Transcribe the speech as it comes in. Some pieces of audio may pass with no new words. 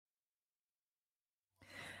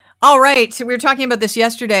All right. So we were talking about this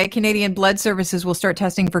yesterday. Canadian Blood Services will start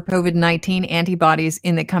testing for COVID-19 antibodies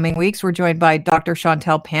in the coming weeks. We're joined by Dr.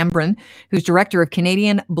 Chantal Pambrin, who's director of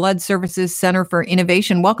Canadian Blood Services Center for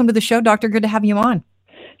Innovation. Welcome to the show, Doctor. Good to have you on.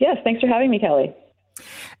 Yes, thanks for having me, Kelly.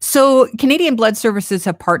 So Canadian Blood Services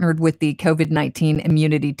have partnered with the COVID-19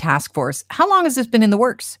 Immunity Task Force. How long has this been in the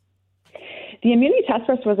works? The Immunity Task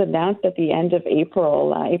Force was announced at the end of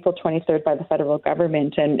April, April 23rd, by the federal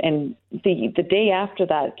government. And the day after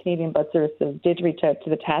that, Canadian Blood Services did reach out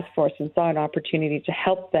to the task force and saw an opportunity to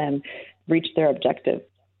help them reach their objective.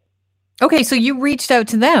 Okay, so you reached out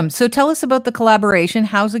to them. So tell us about the collaboration.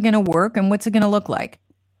 How's it going to work and what's it going to look like?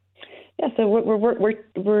 Yeah, so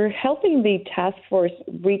we're helping the task force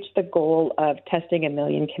reach the goal of testing 1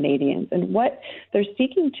 million Canadians. And what they're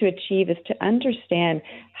seeking to achieve is to understand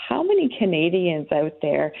how many Canadians out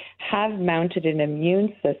there have mounted an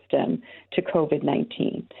immune system to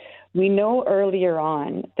COVID-19. We know earlier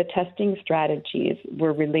on the testing strategies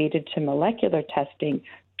were related to molecular testing,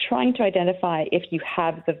 trying to identify if you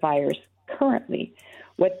have the virus currently.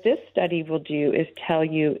 What this study will do is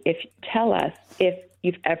tell us if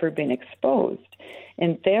you've ever been exposed.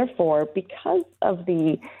 And therefore, because of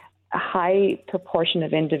the high proportion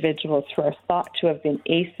of individuals who are thought to have been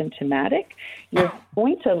asymptomatic, you're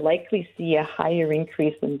going to likely see a higher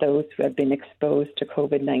increase in those who have been exposed to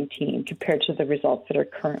COVID-19 compared to the results that are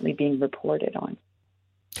currently being reported on.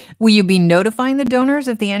 Will you be notifying the donors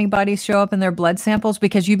if the antibodies show up in their blood samples?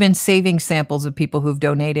 Because you've been saving samples of people who've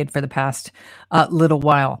donated for the past little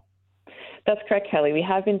while. That's correct, Kelly. We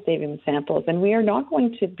have been saving the samples, and we are not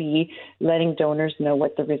going to be letting donors know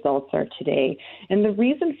what the results are today. And the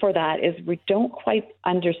reason for that is we don't quite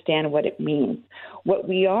understand what it means. What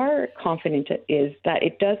we are confident is that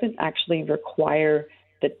it doesn't actually require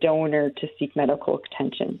the donor to seek medical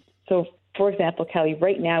attention. So, for example, Kelly,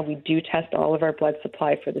 right now we do test all of our blood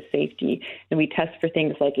supply for the safety, and we test for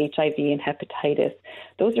things like HIV and hepatitis.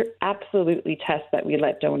 Those are absolutely tests that we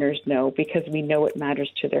let donors know because we know it matters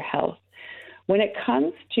to their health. When it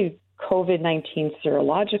comes to COVID-19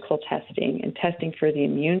 serological testing and testing for the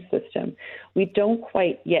immune system, we don't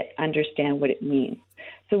quite yet understand what it means.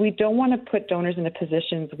 So we don't want to put donors in a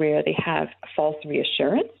position where they have false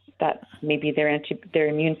reassurance that maybe their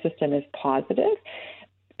immune system is positive,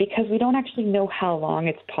 because we don't actually know how long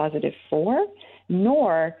it's positive for,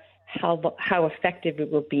 nor how effective it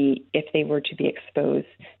will be if they were to be exposed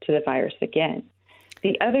to the virus again.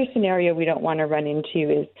 The other scenario we don't want to run into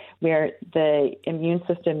is where the immune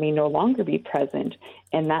system may no longer be present,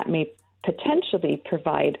 and that may potentially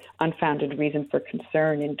provide unfounded reason for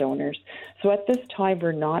concern in donors. So at this time,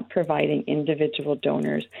 we're not providing individual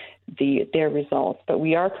donors their results, but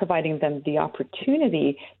we are providing them the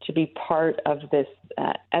opportunity to be part of this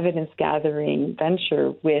evidence-gathering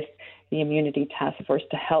venture with the Immunity Task Force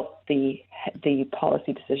to help the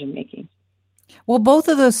policy decision-making. Well, both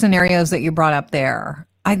of those scenarios that you brought up there,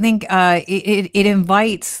 I think it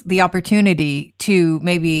invites the opportunity to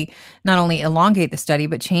maybe not only elongate the study,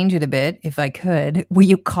 but change it a bit, if I could. Will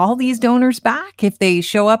you call these donors back if they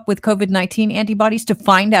show up with COVID-19 antibodies to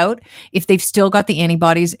find out if they've still got the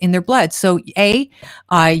antibodies in their blood? So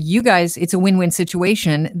you guys, it's a win-win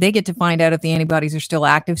situation. They get to find out if the antibodies are still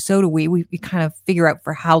active. So do we. We kind of figure out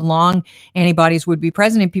for how long antibodies would be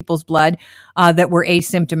present in people's blood that were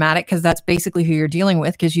asymptomatic, because that's basically who you're dealing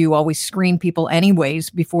with, because you always screen people anyways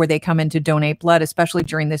before they come in to donate blood, especially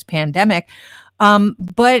during this pandemic.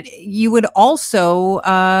 But you would also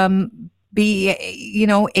be,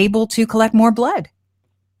 able to collect more blood.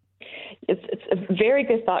 It's a very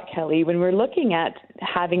good thought, Kelly. When we're looking at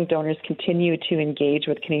having donors continue to engage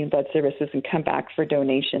with Canadian Blood Services and come back for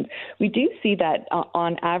donations, we do see that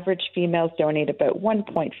on average, females donate about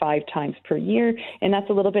 1.5 times per year, and that's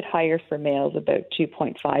a little bit higher for males, about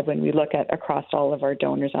 2.5 when we look at across all of our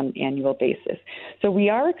donors on an annual basis. So we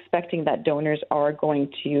are expecting that donors are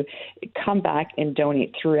going to come back and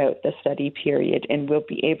donate throughout the study period, and we'll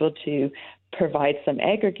be able to provide some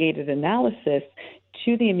aggregated analysis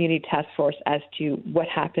to the Immunity Task Force as to what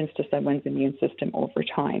happens to someone's immune system over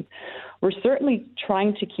time. We're certainly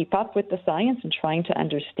trying to keep up with the science and trying to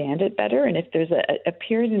understand it better. And if there's a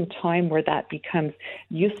period in time where that becomes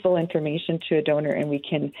useful information to a donor and we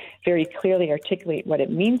can very clearly articulate what it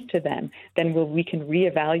means to them, then we can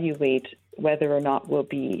reevaluate whether or not we'll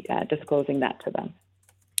be disclosing that to them.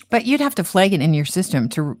 But you'd have to flag it in your system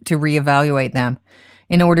to reevaluate them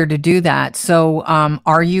in order to do that. So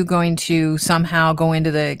are you going to somehow go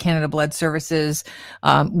into the Canada Blood Services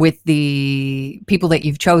with the people that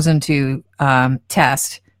you've chosen to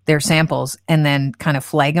test their samples and then kind of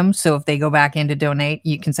flag them? So if they go back in to donate,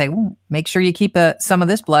 you can say, make sure you keep some of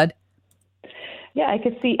this blood. Yeah, I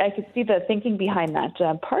could see the thinking behind that.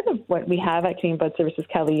 Part of what we have at Canadian Blood Services,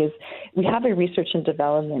 Kelly, is we have a research and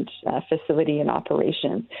development facility in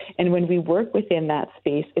operations, and when we work within that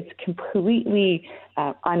space, it's completely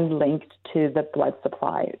unlinked to the blood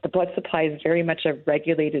supply. The blood supply is very much a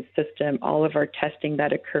regulated system. All of our testing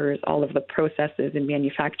that occurs, all of the processes in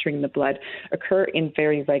manufacturing the blood occur in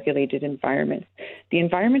very regulated environments. The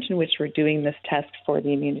environment in which we're doing this test for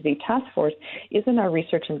the Immunity Task Force is in our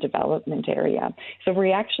research and development area. So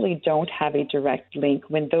we actually don't have a direct link.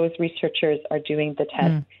 When those researchers are doing the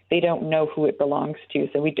test, they don't know who it belongs to.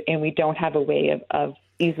 So we don't have a way of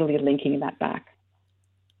easily linking that back.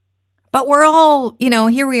 But we're all,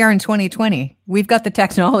 here we are in 2020. We've got the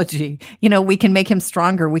technology. We can make him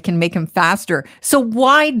stronger. We can make him faster. So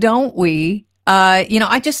why don't we? I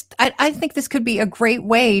think this could be a great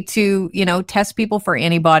way to, test people for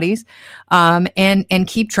antibodies, and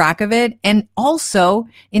keep track of it, and also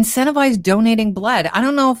incentivize donating blood. I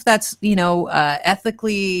don't know if that's,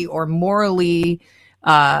 ethically or morally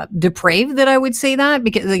depraved that I would say that,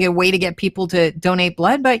 because like a way to get people to donate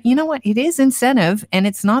blood, but you know what? It is incentive, and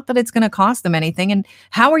it's not that it's going to cost them anything. And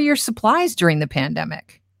how are your supplies during the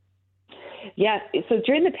pandemic? Yeah, so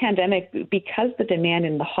during the pandemic, because the demand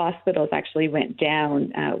in the hospitals actually went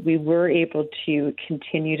down, we were able to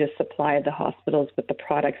continue to supply the hospitals with the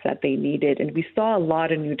products that they needed, and we saw a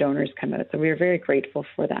lot of new donors come out. So we were very grateful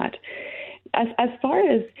for that. As far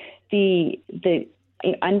as the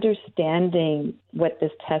understanding what this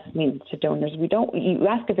test means to donors, you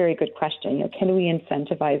ask a very good question. Can we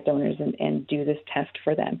incentivize donors and do this test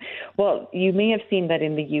for them? Well, you may have seen that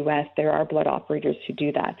in the U.S., there are blood operators who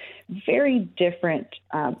do that. Very different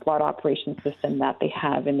blood operation system that they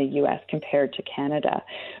have in the U.S. compared to Canada.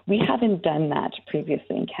 We haven't done that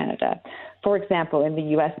previously in Canada. For example, in the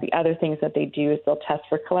U.S., the other things that they do is they'll test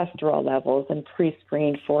for cholesterol levels and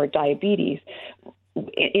pre-screen for diabetes.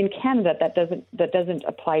 In Canada, that doesn't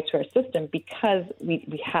apply to our system because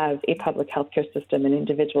we have a public healthcare system, and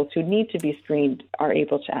individuals who need to be screened are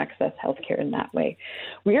able to access healthcare in that way.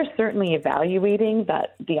 We are certainly evaluating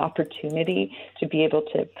the opportunity to be able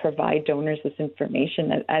to provide donors this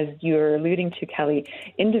information. As you're alluding to, Kelly,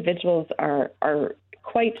 individuals are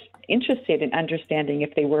quite interested in understanding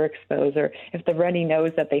if they were exposed, or if the runny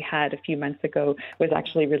nose that they had a few months ago was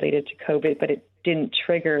actually related to COVID, but it didn't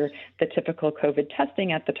trigger the typical COVID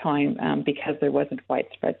testing at the time because there wasn't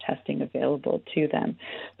widespread testing available to them.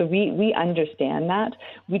 So we understand that.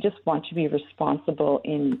 We just want to be responsible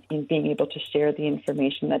in being able to share the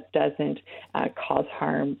information that doesn't cause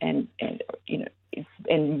harm and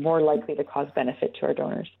more likely to cause benefit to our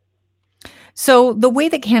donors. So the way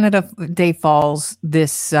that Canada Day falls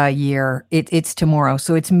this year, it's tomorrow,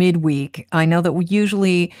 so it's midweek. I know that we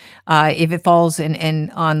usually, if it falls in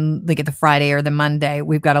on like the Friday or the Monday,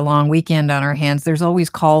 we've got a long weekend on our hands. There's always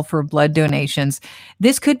call for blood donations.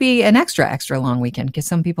 This could be an extra long weekend because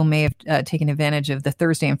some people may have taken advantage of the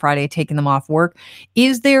Thursday and Friday, taking them off work.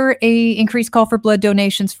 Is there a increased call for blood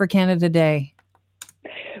donations for Canada Day?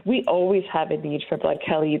 We always have a need for blood,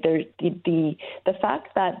 Kelly. The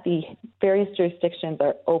fact that the various jurisdictions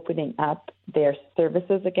are opening up their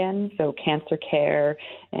services again, so cancer care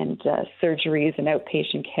and surgeries and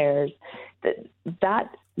outpatient cares,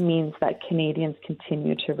 that means that Canadians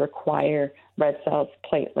continue to require red cells,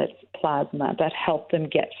 platelets, plasma that help them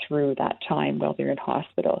get through that time while they're in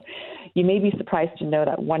hospital. You may be surprised to know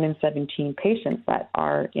that 1 in 17 patients that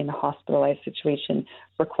are in a hospitalized situation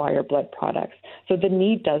require blood products. So the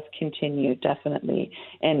need does continue, definitely,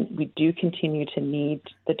 and we do continue to need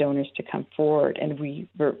the donors to come forward, and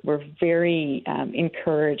we're very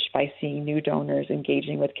encouraged by seeing new donors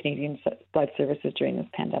engaging with Canadian Blood Services during this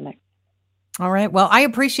pandemic. All right. Well, I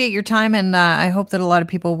appreciate your time, and I hope that a lot of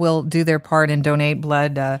people will do their part and donate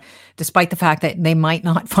blood, despite the fact that they might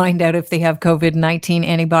not find out if they have COVID-19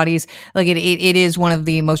 antibodies. Like it is one of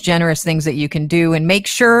the most generous things that you can do, and make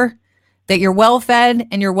sure that you're well fed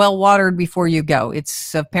and you're well watered before you go.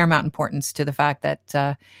 It's of paramount importance to the fact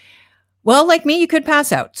that, like me, you could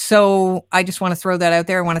pass out. So I just want to throw that out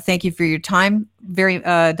there. I want to thank you for your time.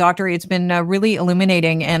 Doctor, it's been really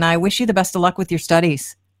illuminating, and I wish you the best of luck with your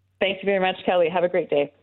studies. Thank you very much, Kelly. Have a great day.